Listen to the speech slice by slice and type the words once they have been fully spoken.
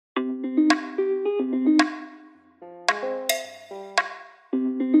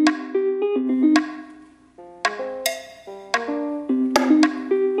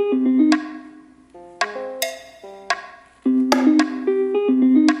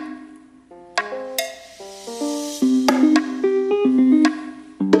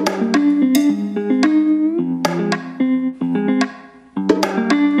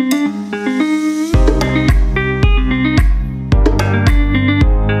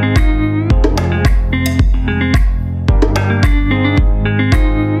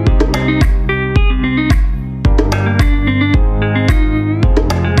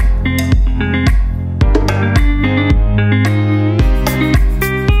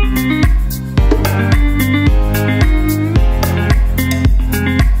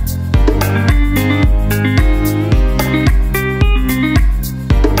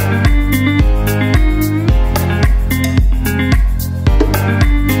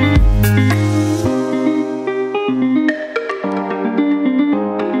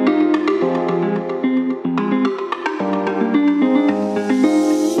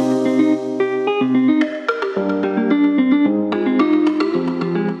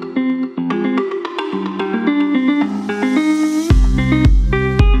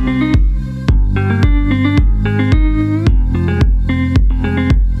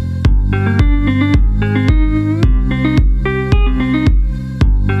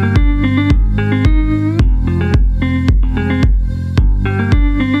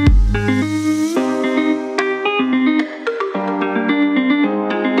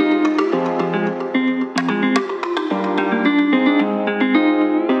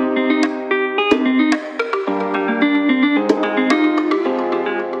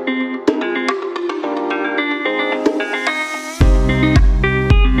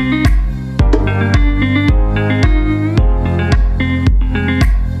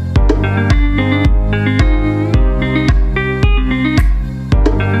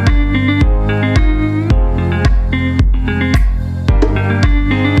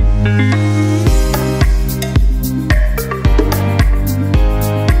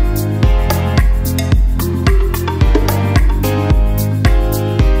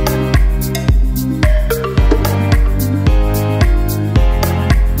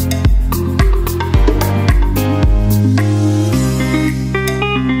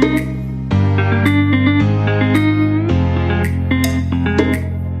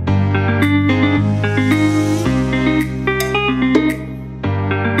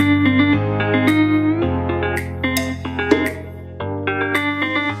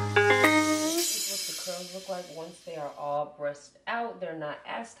all brushed out. They're not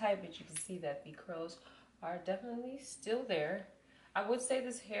as tight, but you can see that the curls are definitely still there. I would say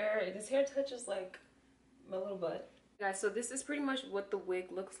this hair touches like my little butt. Guys, so this is pretty much what the wig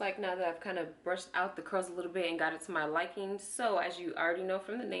looks like now that I've kind of brushed out the curls a little bit and got it to my liking. So as you already know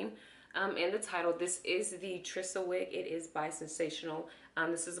from the name and the title, this is the Trissa wig. It is by Sensational.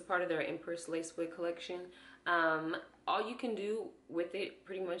 This is a part of their Empress lace wig collection. All you can do with it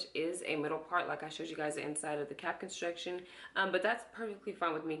pretty much is a middle part, like I showed you guys the inside of the cap construction, but that's perfectly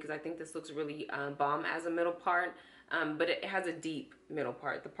fine with me because I think this looks really bomb as a middle part. But it has a deep middle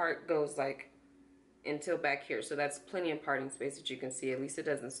part. The part goes like until back here, so that's plenty of parting space that you can see. At least it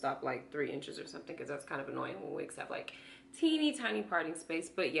doesn't stop like 3 inches or something, because that's kind of annoying when wigs have like teeny tiny parting space.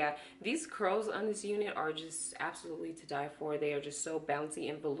 But yeah, these curls on this unit are just absolutely to die for. They are just so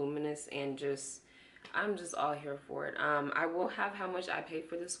bouncy and voluminous, and just I'm just all here for it. I will have how much I paid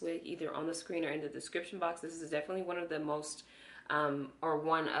for this wig either on the screen or in the description box. This is definitely one of the most or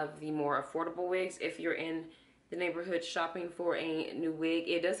one of the more affordable wigs if you're in the neighborhood shopping for a new wig.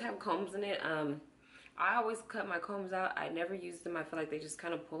 It does have combs in it. I always cut my combs out. I never use them. I feel like they just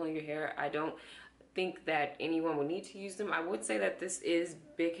kind of pull on your hair. I don't think that anyone would need to use them. I would say that this is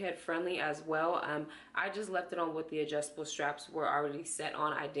big head friendly as well. I just left it on what the adjustable straps were already set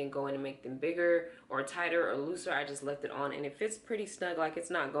on. I didn't go in and make them bigger or tighter or looser. I just left it on, and it fits pretty snug. Like,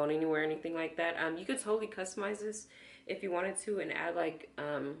 it's not going anywhere or anything like that. You could totally customize this if you wanted to and add like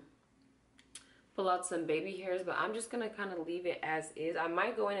pull out some baby hairs, but I'm just gonna kind of leave it as is. I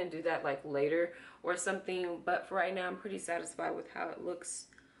might go in and do that like later or something, but for right now I'm pretty satisfied with how it looks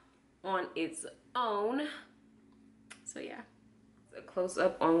on its own. So yeah, a close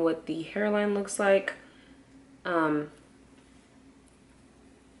up on what the hairline looks like. There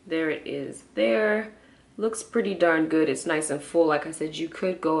it is there. Looks pretty darn good. It's nice and full. Like I said, you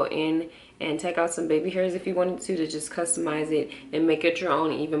could go in and take out some baby hairs if you wanted to just customize it and make it your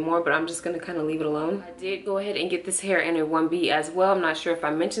own even more, but I'm just going to kind of leave it alone. I did go ahead and get this hair in a 1B as well. I'm not sure if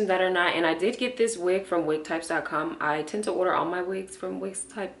I mentioned that or not, and I did get this wig from Wigtypes.com. I tend to order all my wigs from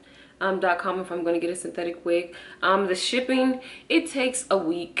Wigtypes.com if I'm going to get a synthetic wig. The shipping, it takes a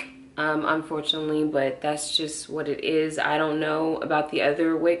week. Unfortunately, but that's just what it is. I don't know about the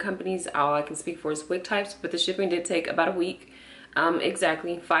other wig companies. All I can speak for is Wigtypes, but the shipping did take about a week,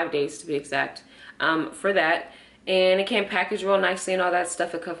 exactly 5 days to be exact, for that. And it came packaged real nicely and all that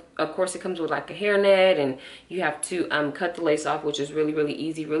stuff. Of course, it comes with like a hairnet, and you have to cut the lace off, which is really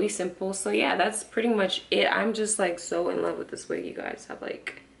easy, really simple. So yeah, that's pretty much it. I'm just like so in love with this wig, you guys. Have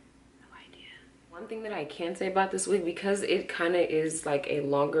like one thing that I can say about this wig, because it kind of is like a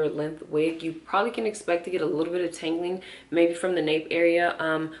longer length wig, you probably can expect to get a little bit of tangling maybe from the nape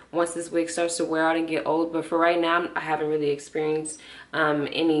area once this wig starts to wear out and get old. But for right now, I haven't really experienced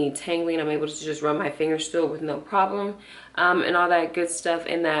any tangling. I'm able to just run my fingers through it with no problem, and all that good stuff.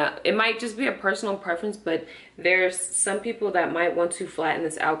 And that it might just be a personal preference, but there's some people that might want to flatten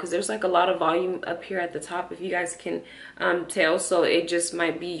this out because there's like a lot of volume up here at the top, if you guys can tell. So it just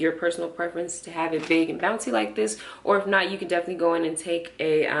might be your personal preference to have it big and bouncy like this, or if not, you can definitely go in and take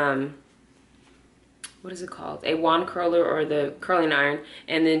a what is it called, a wand curler or the curling iron,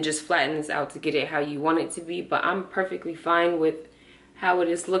 and then just flatten this out to get it how you want it to be. But I'm perfectly fine with how it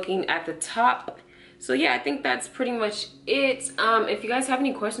is looking at the top. So yeah, I think that's pretty much it. If you guys have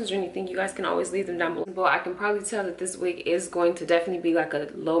any questions or anything, you guys can always leave them down below. But I can probably tell that this wig is going to definitely be like a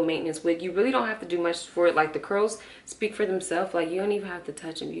low maintenance wig. You really don't have to do much for it. Like, the curls speak for themselves. Like, you don't even have to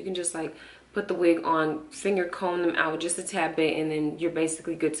touch them. You can just like put the wig on, finger comb them out just a tad bit, and then you're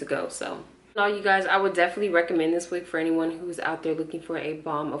basically good to go. So all you guys, I would definitely recommend this wig for anyone who's out there looking for a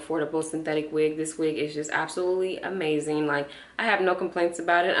bomb affordable synthetic wig. This wig is just absolutely amazing. Like, I have no complaints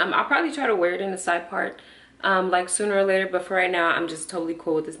about it. I'll probably try to wear it in the side part like sooner or later, but for right now I'm just totally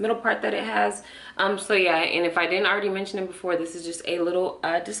cool with this middle part that it has. So yeah, and if I didn't already mention it before, this is just a little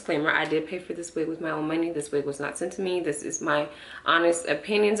disclaimer. I did pay for this wig with my own money. This wig was not sent to me. This is my honest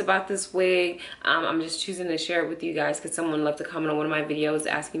opinions about this wig. I'm just choosing to share it with you guys because someone left a comment on one of my videos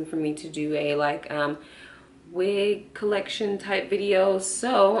asking for me to do a like wig collection type video.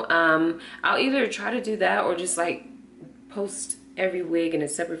 So I'll either try to do that or just like post every wig in a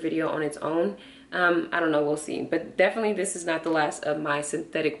separate video on its own. I don't know, we'll see. But definitely this is not the last of my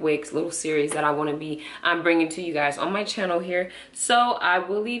synthetic wigs little series that I want to be bringing to you guys on my channel here. So I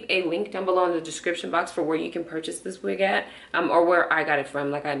will leave a link down below in the description box for where you can purchase this wig at, or where I got it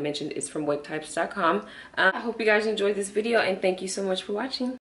from. Like I mentioned, it's from Wigtypes.com. I hope you guys enjoyed this video, and thank you so much for watching.